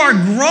 Some of you are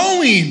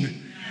growing.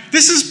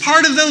 This is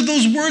part of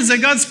those words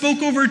that God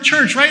spoke over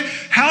church, right?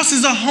 House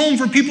is a home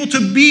for people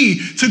to be,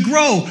 to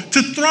grow,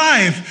 to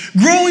thrive.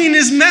 Growing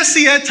is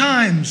messy at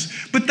times,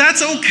 but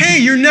that's okay.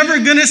 You're never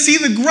going to see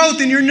the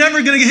growth, and you're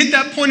never going to hit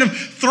that point of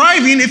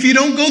thriving if you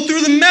don't go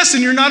through the mess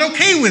and you're not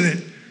okay with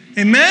it.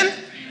 Amen?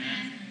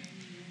 Amen.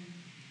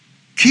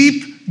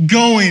 Keep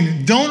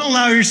going. Don't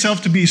allow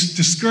yourself to be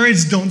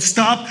discouraged. Don't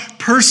stop.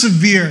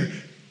 Persevere.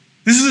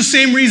 This is the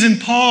same reason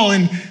Paul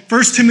in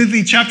 1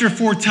 Timothy chapter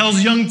 4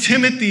 tells young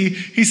Timothy,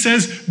 he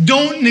says,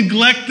 don't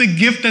neglect the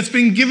gift that's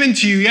been given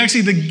to you.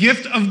 Actually, the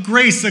gift of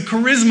grace, the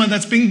charisma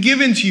that's been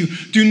given to you.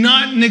 Do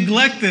not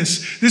neglect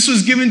this. This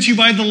was given to you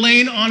by the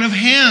laying on of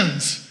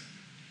hands.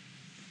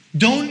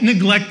 Don't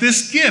neglect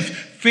this gift.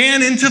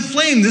 Fan into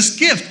flame this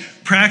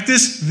gift.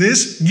 Practice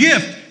this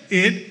gift.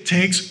 It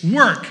takes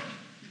work.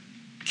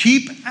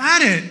 Keep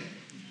at it.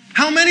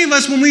 How many of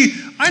us,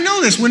 I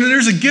know this, when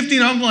there's a gifting,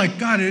 I'm like,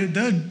 God,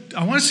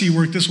 I want to see you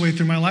work this way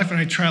through my life, and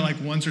I try like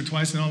once or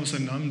twice, and all of a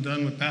sudden, I'm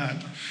done with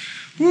that.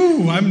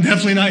 Woo, I'm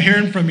definitely not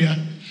hearing from you.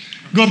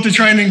 Go up to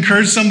try and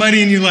encourage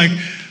somebody, and you're like,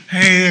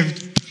 hey, I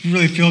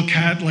really feel,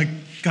 Kat, like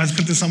God's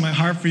put this on my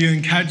heart for you,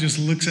 and Kat just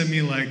looks at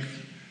me like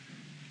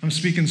I'm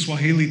speaking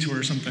Swahili to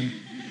her or something.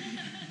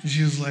 And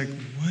she was like,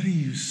 what are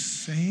you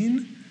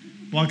saying?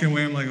 Walking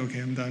away, I'm like, okay,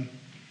 I'm done.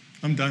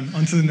 On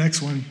to the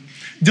next one.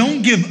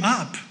 Don't give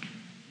up.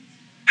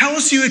 How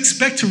else do you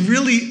expect to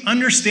really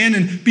understand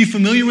and be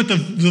familiar with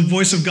the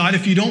voice of God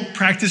if you don't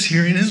practice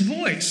hearing his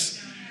voice?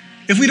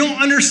 If we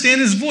don't understand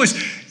his voice,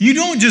 you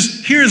don't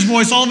just hear his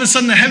voice, all of a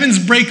sudden the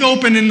heavens break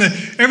open and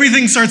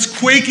everything starts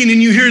quaking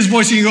and you hear his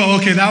voice and you go,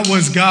 okay, that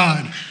was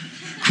God.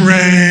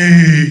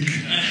 Craig,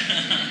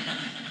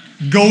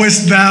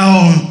 goest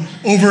thou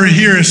over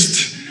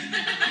hearest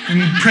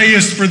and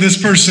prayest for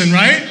this person,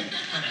 right?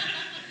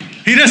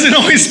 He doesn't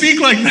always speak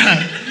like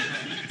that.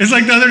 It's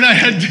like the other night I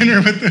had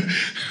dinner with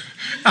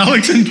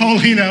Alex and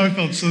Paulina. I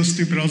felt so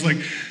stupid. I was like,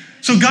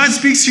 so God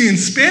speaks to you in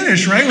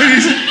Spanish, right?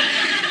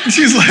 And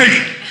she's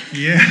like,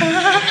 yeah.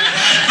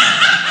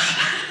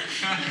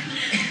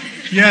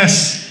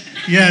 Yes.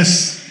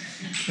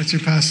 That's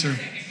your pastor.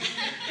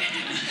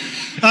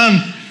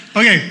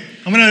 Okay,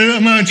 I'm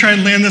gonna try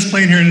and land this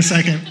plane here in a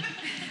second.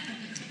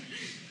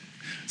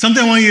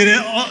 Something I want you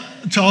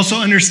to also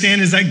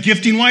understand is that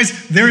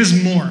gifting-wise, there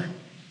is more.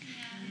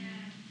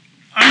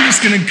 I'm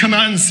just going to come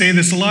out and say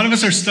this. A lot of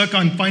us are stuck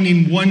on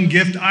finding one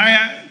gift.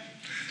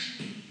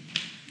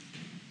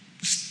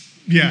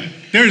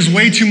 There is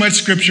way too much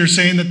scripture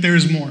saying that there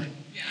is more.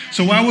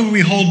 So why would we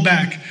hold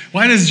back?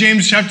 Why does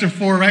James chapter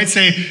 4, right,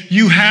 say,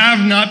 you have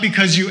not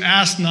because you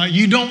ask not.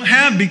 You don't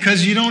have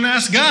because you don't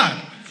ask God.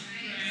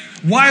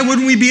 Why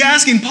wouldn't we be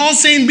asking?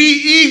 Paul's saying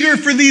be eager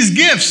for these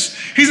gifts.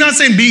 He's not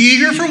saying be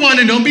eager for one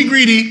and don't be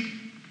greedy.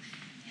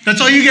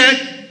 That's all you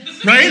get,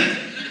 right?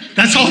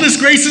 That's all this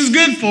grace is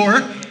good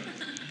for.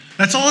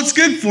 That's all it's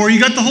good for. You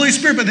got the Holy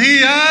Spirit, but hey,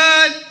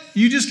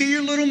 you just get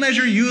your little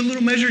measure, you a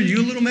little measure, you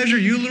a little measure,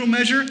 you a little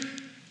measure.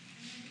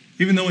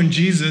 Even though when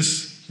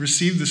Jesus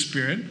received the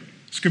Spirit,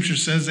 Scripture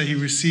says that he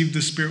received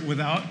the Spirit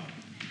without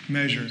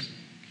measure.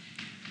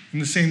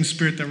 And the same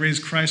Spirit that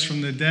raised Christ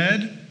from the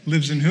dead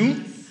lives in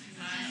who?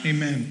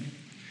 Amen.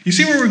 You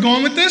see where we're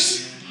going with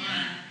this?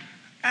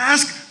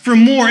 Ask for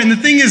more. And the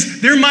thing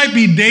is, there might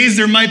be days,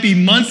 there might be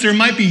months, there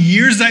might be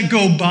years that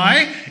go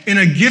by in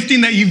a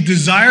gifting that you've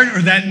desired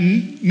or that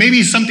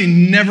maybe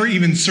something never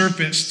even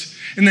surfaced.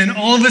 And then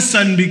all of a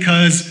sudden,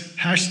 because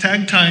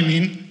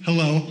 #timing,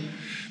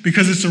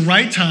 because it's the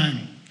right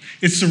time,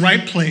 it's the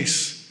right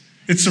place,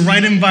 it's the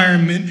right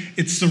environment,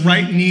 it's the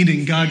right need,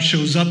 and God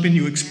shows up and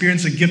you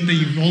experience a gift that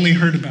you've only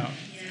heard about.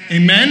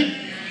 Amen?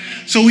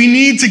 So we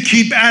need to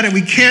keep at it.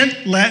 We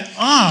can't let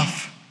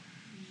off.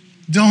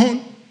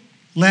 Don't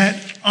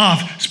let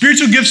off.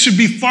 Spiritual gifts should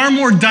be far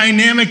more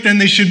dynamic than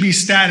they should be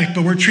static,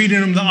 but we're treating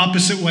them the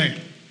opposite way.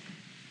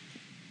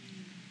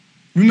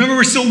 Remember,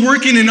 we're still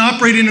working and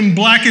operating in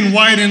black and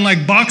white and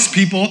like box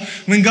people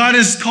when God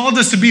has called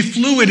us to be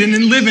fluid and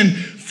live in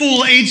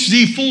full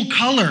HD, full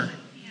color.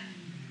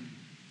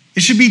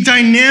 It should be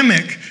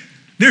dynamic.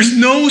 There's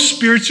no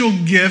spiritual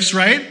gifts,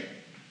 right,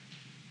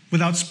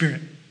 without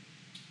spirit.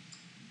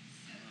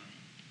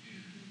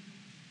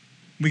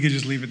 We could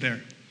just leave it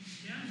there.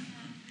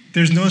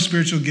 There's no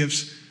spiritual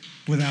gifts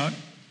without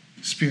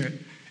spirit.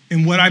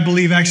 And what I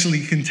believe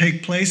actually can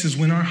take place is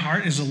when our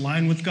heart is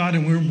aligned with God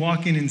and we're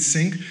walking in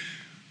sync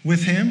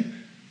with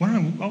him.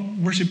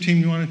 Worship team,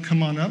 you want to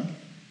come on up?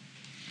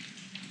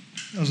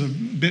 That was a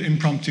bit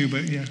impromptu,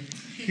 but yeah.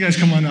 You guys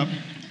come on up.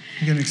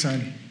 I'm getting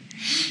excited.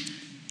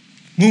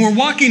 When we're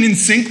walking in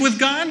sync with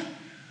God,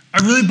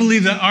 I really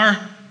believe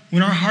that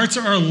when our hearts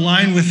are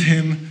aligned with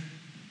him,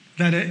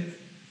 that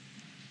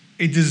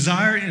a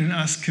desire in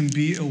us can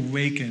be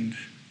awakened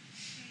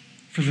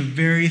for the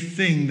very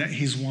thing that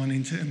he's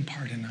wanting to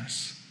impart in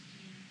us.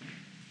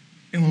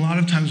 And a lot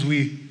of times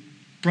we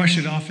brush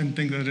it off and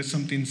think that it's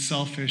something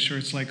selfish, or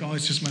it's like, oh,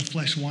 it's just my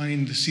flesh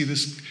wanting to see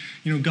this,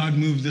 God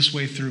move this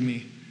way through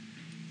me.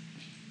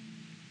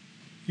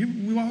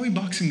 Why are we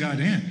boxing God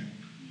in?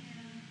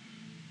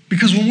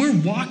 Because when we're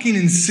walking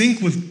in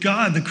sync with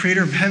God, the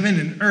creator of heaven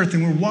and earth,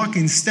 and we're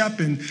walking step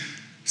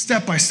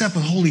by step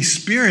with Holy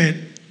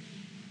Spirit,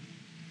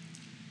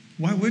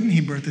 why wouldn't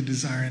he birth a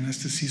desire in us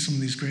to see some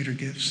of these greater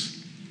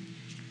gifts?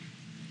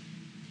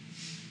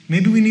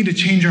 Maybe we need to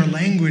change our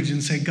language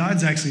and say,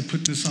 God's actually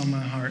put this on my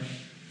heart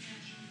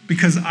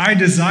because I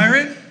desire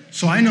it,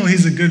 so I know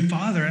he's a good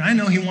father, and I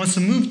know he wants to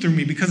move through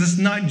me because it's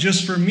not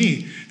just for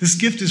me. This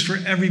gift is for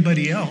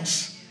everybody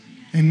else.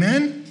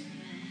 Amen?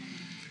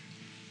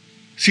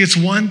 See, it's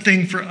one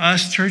thing for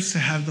us, church, to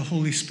have the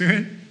Holy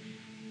Spirit,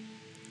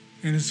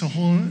 and it's a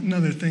whole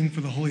another thing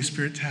for the Holy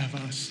Spirit to have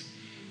us.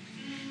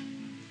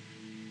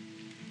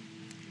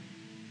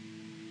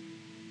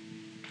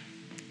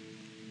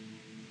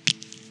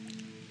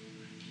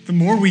 The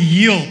more we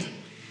yield,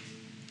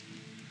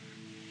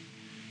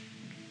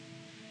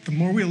 the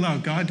more we allow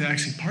God to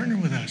actually partner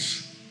with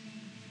us.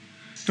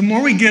 The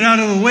more we get out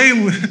of the way,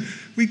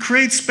 we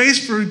create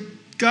space for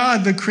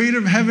God, the creator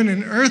of heaven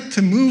and earth,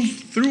 to move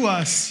through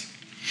us.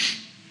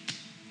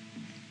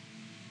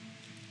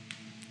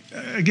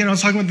 Again, I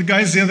was talking with the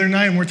guys the other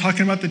night, and we're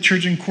talking about the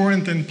church in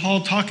Corinth, and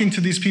Paul talking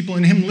to these people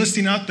and him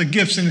listing out the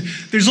gifts. And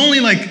there's only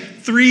like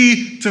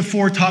 3 to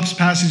 4 tops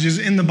passages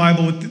in the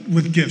Bible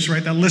with gifts,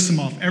 right? That lists them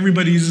off.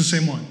 Everybody uses the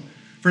same one.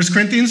 1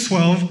 Corinthians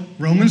 12,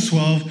 Romans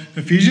 12,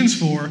 Ephesians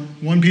 4,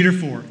 1 Peter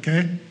 4,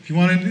 okay? If you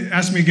want to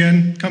ask me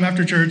again, come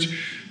after church.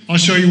 I'll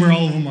show you where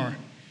all of them are.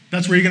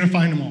 That's where you're going to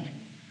find them all.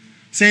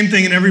 Same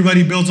thing, and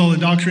everybody builds all the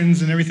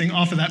doctrines and everything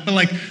off of that. But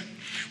like,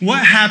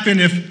 what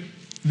happened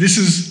if this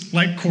is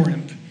like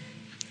Corinth?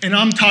 And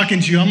I'm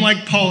talking to you, I'm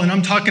like Paul, and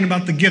I'm talking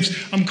about the gifts.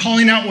 I'm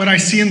calling out what I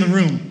see in the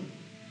room.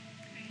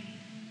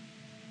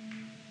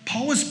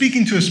 Paul was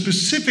speaking to a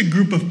specific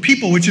group of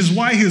people, which is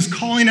why he was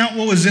calling out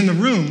what was in the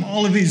room,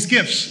 all of these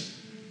gifts.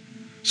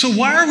 So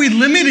why are we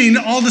limiting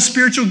all the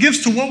spiritual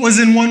gifts to what was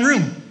in one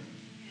room?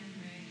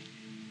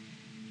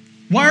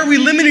 Why are we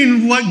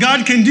limiting what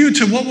God can do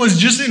to what was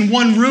just in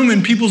one room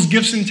in people's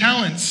gifts and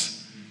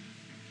talents?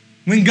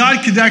 When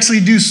God could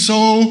actually do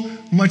so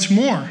much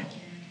more.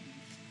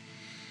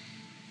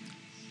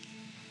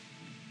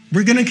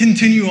 We're going to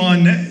continue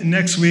on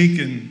next week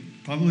and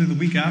probably the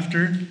week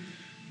after.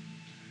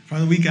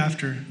 Probably the week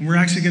after. And we're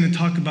actually going to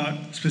talk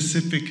about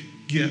specific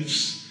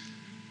gifts.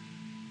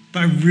 But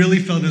I really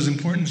felt it was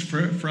important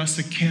for us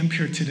to camp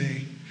here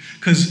today.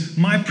 Because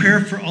my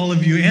prayer for all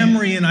of you,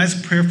 Anne-Marie and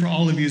I's prayer for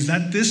all of you, is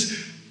that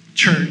this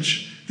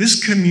church,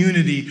 this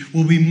community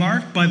will be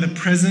marked by the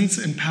presence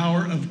and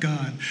power of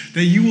God.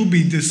 That you will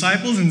be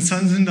disciples and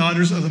sons and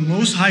daughters of the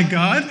Most High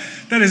God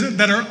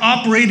that are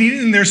operating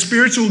in their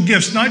spiritual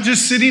gifts, not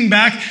just sitting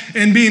back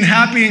and being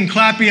happy and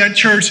clappy at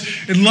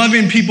church and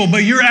loving people,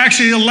 but you're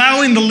actually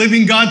allowing the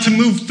living God to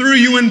move through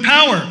you in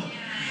power.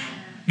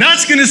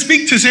 That's going to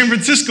speak to San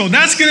Francisco.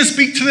 That's going to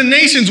speak to the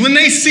nations when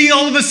they see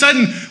all of a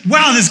sudden,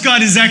 wow, this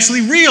God is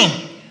actually real.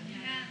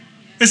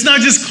 It's not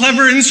just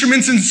clever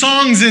instruments and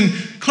songs and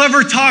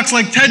clever talks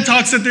like TED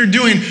Talks that they're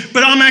doing,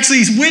 but I'm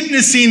actually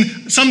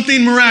witnessing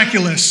something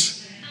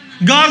miraculous.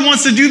 God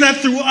wants to do that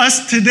through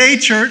us today,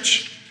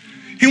 church.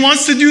 He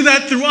wants to do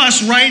that through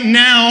us right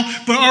now,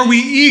 but are we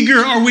eager?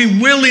 Are we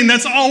willing?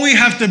 That's all we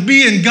have to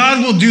be, and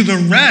God will do the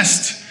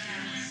rest.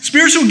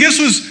 Spiritual gifts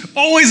was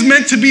always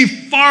meant to be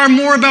far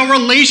more about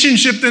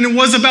relationship than it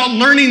was about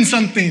learning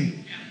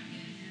something.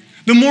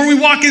 The more we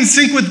walk in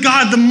sync with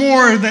God, the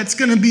more that's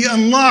going to be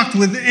unlocked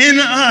within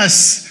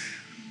us.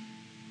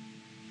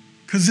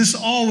 Because this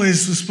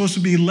always was supposed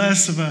to be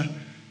less of an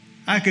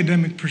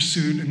academic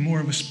pursuit and more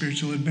of a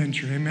spiritual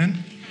adventure.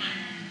 Amen?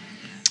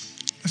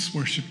 Let's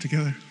worship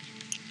together.